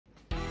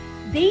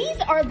These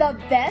are the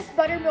best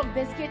buttermilk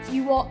biscuits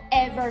you will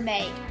ever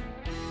make.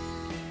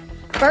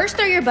 First,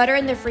 throw your butter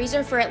in the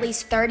freezer for at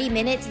least 30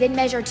 minutes, then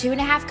measure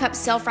 2.5 cups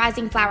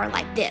self-rising flour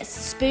like this,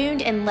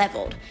 spooned and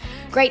leveled.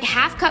 Grate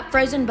half cup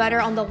frozen butter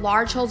on the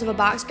large holes of a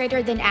box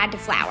grater, then add to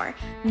flour.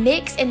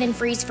 Mix and then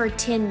freeze for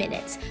 10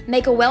 minutes.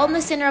 Make a well in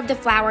the center of the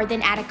flour,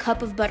 then add a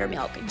cup of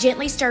buttermilk.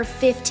 Gently stir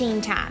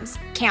 15 times.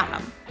 Count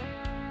them.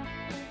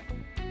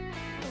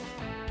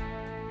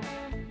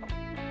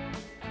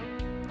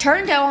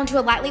 Turn dough onto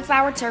a lightly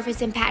floured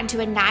surface and pat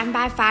into a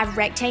 9x5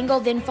 rectangle,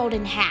 then fold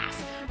in half.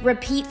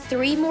 Repeat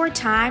 3 more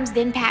times,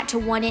 then pat to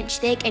 1 inch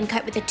thick and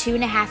cut with a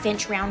 2.5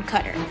 inch round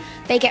cutter.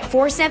 Bake at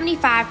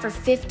 475 for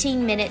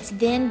 15 minutes,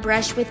 then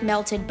brush with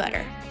melted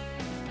butter.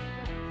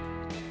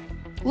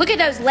 Look at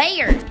those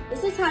layers!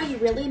 This is how you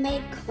really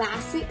make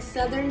classic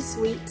Southern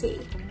sweet tea.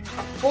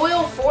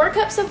 Boil 4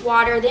 cups of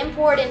water, then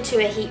pour it into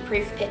a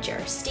heat-proof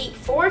pitcher. Steep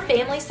 4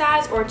 family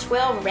size or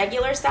 12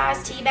 regular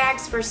size tea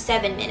bags for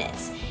 7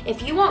 minutes.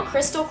 If you want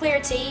crystal clear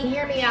tea,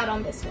 hear me out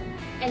on this one.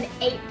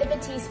 1/8 of a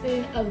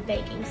teaspoon of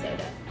baking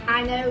soda.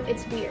 I know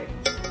it's weird,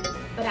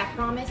 but I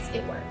promise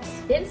it works.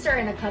 Then stir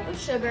in a cup of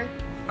sugar.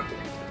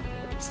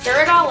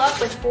 Stir it all up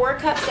with 4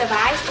 cups of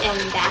ice, and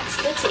that's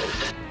the tea.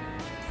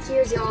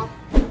 Cheers, y'all.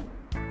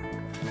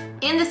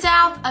 In the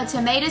South, a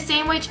tomato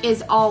sandwich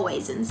is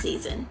always in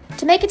season.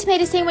 To make a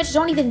tomato sandwich,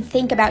 don't even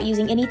think about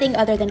using anything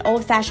other than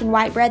old-fashioned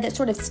white bread that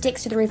sort of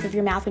sticks to the roof of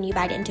your mouth when you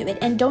bite into it.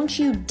 And don't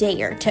you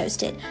dare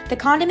toast it. The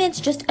condiments,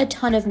 just a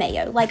ton of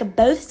mayo. Like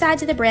both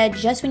sides of the bread,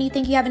 just when you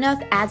think you have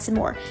enough, add some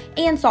more.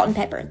 And salt and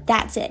pepper.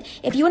 That's it.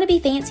 If you want to be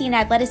fancy and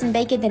add lettuce and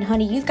bacon, then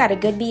honey, you've got a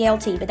good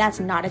BLT, but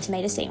that's not a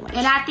tomato sandwich.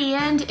 And at the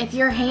end, if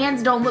your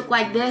hands don't look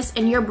like this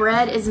and your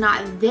bread is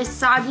not this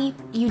soggy,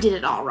 you did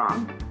it all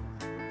wrong.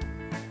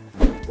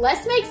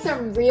 Let's make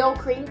some real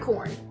cream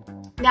corn.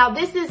 Now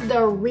this is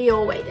the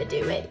real way to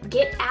do it.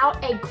 Get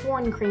out a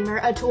corn creamer,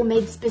 a tool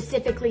made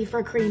specifically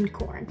for creamed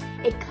corn.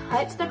 It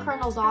cuts the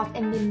kernels off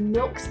and then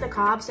milks the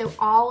cob so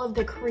all of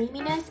the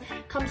creaminess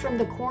comes from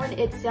the corn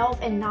itself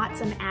and not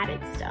some added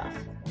stuff.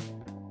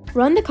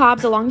 Run the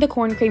cobs along the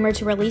corn creamer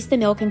to release the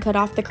milk and cut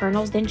off the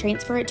kernels, then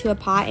transfer it to a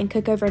pot and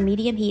cook over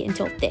medium heat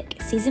until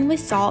thick. Season with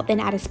salt,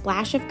 then add a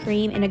splash of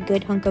cream and a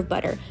good hunk of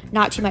butter.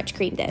 Not too much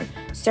cream though.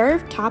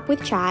 Serve, top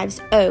with chives.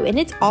 Oh, and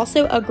it's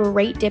also a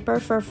great dipper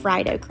for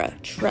fried okra,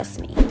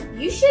 trust me.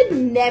 You should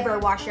never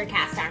wash your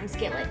cast iron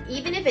skillet,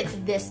 even if it's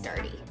this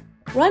dirty.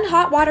 Run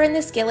hot water in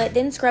the skillet,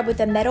 then scrub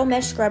with a metal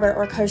mesh scrubber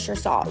or kosher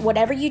salt.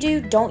 Whatever you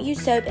do, don't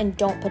use soap and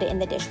don't put it in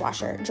the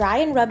dishwasher. Dry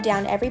and rub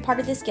down every part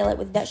of the skillet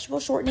with vegetable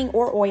shortening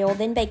or oil,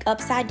 then bake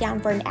upside down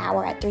for an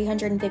hour at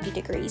 350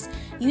 degrees.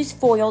 Use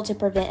foil to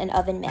prevent an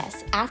oven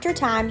mess. After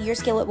time, your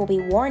skillet will be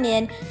worn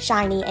in,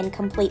 shiny, and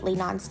completely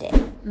non-stick.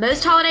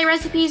 Most holiday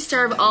recipes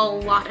serve a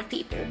lot of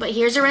people, but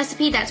here's a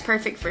recipe that's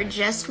perfect for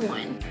just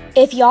one.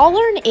 If y'all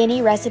learn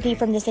any recipe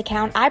from this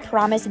account, I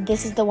promise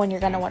this is the one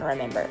you're going to want to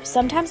remember.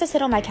 Sometimes I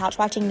sit on my couch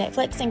watching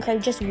Netflix and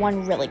crave just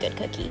one really good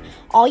cookie.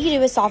 All you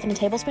do is soften a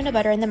tablespoon of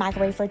butter in the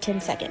microwave for 10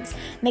 seconds.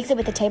 Mix it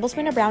with a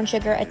tablespoon of brown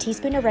sugar, a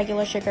teaspoon of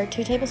regular sugar,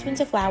 2 tablespoons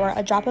of flour,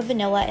 a drop of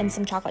vanilla, and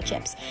some chocolate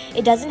chips.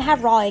 It doesn't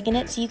have raw egg in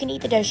it, so you can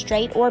eat the dough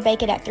straight or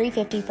bake it at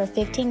 350 for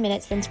 15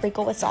 minutes, then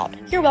sprinkle with salt.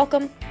 You're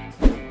welcome.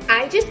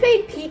 I just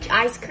made peach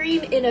ice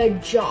cream in a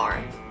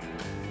jar.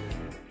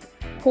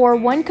 Pour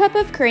 1 cup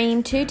of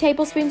cream, 2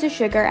 tablespoons of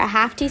sugar, a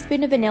half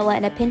teaspoon of vanilla,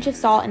 and a pinch of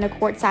salt in a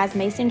quart-sized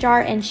mason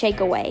jar and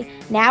shake away.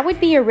 Now would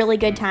be a really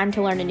good time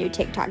to learn a new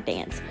TikTok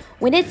dance.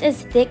 When it's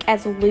as thick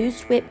as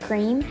loose whipped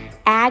cream,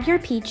 add your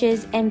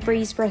peaches and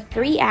freeze for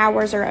 3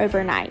 hours or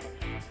overnight.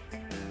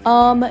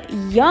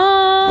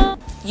 Yum!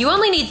 You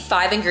only need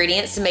 5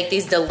 ingredients to make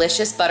these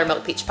delicious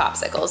buttermilk peach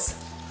popsicles.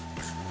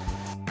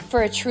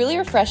 For a truly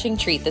refreshing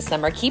treat this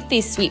summer, keep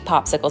these sweet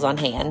popsicles on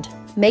hand.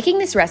 Making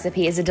this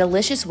recipe is a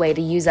delicious way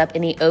to use up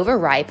any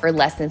overripe or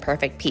less than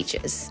perfect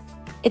peaches.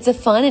 It's a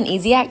fun and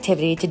easy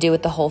activity to do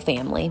with the whole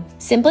family.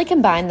 Simply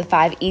combine the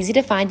 5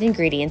 easy-to-find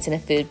ingredients in a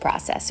food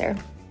processor.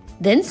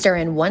 Then stir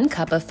in 1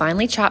 cup of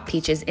finely chopped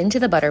peaches into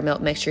the buttermilk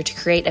mixture to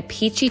create a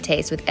peachy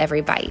taste with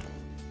every bite.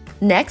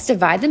 Next,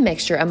 divide the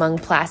mixture among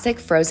plastic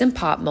frozen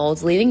pop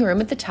molds, leaving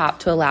room at the top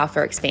to allow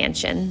for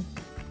expansion.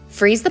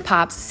 Freeze the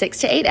pops 6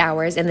 to 8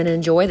 hours and then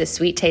enjoy the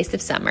sweet taste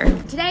of summer.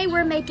 Today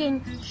we're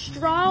making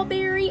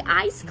strawberry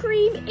ice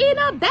cream in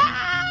a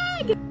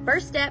bag!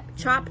 First step,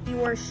 chop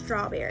your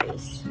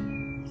strawberries.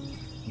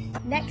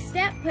 Next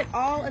step, put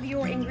all of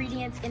your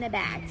ingredients in a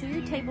bag.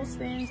 2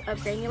 tablespoons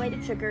of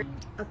granulated sugar,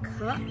 a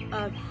cup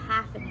of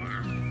half and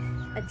half,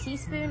 a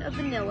teaspoon of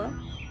vanilla,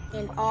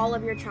 and all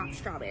of your chopped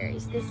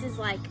strawberries. This is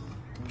like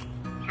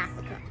half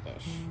a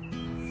cup-ish.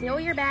 Seal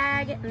your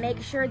bag.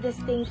 Make sure this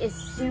thing is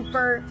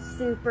super,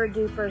 super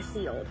duper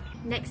sealed.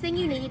 Next thing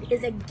you need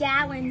is a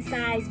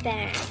gallon-sized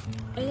bag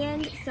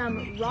and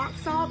some rock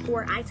salt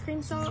or ice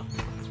cream salt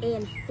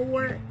and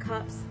 4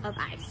 cups of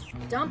ice.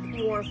 Dump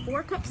your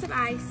 4 cups of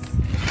ice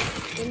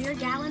in your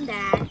gallon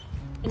bag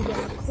and get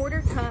a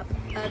 1/4 cup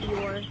of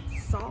your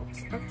salt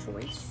of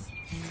choice.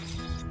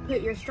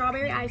 Put your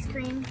strawberry ice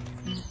cream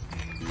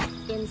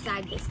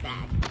inside this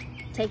bag.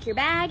 Take your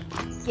bag,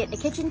 get the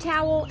kitchen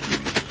towel.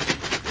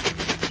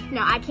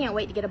 No, I can't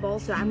wait to get a bowl,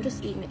 so I'm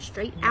just eating it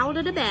straight out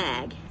of the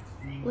bag.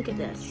 Look at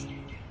this.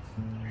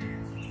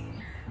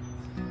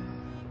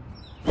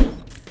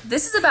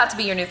 This is about to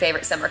be your new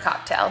favorite summer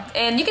cocktail,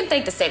 and you can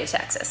thank the state of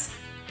Texas.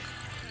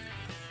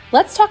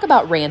 Let's talk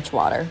about ranch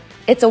water.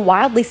 It's a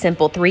wildly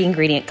simple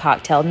 3-ingredient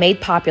cocktail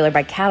made popular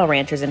by cattle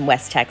ranchers in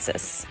West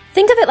Texas.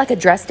 Think of it like a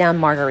dressed-down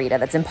margarita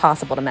that's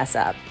impossible to mess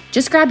up.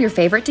 Just grab your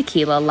favorite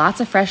tequila,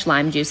 lots of fresh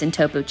lime juice, and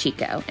Topo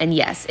Chico. And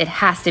yes, it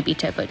has to be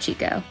Topo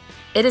Chico.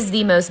 It is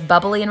the most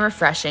bubbly and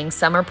refreshing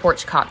summer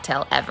porch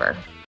cocktail ever.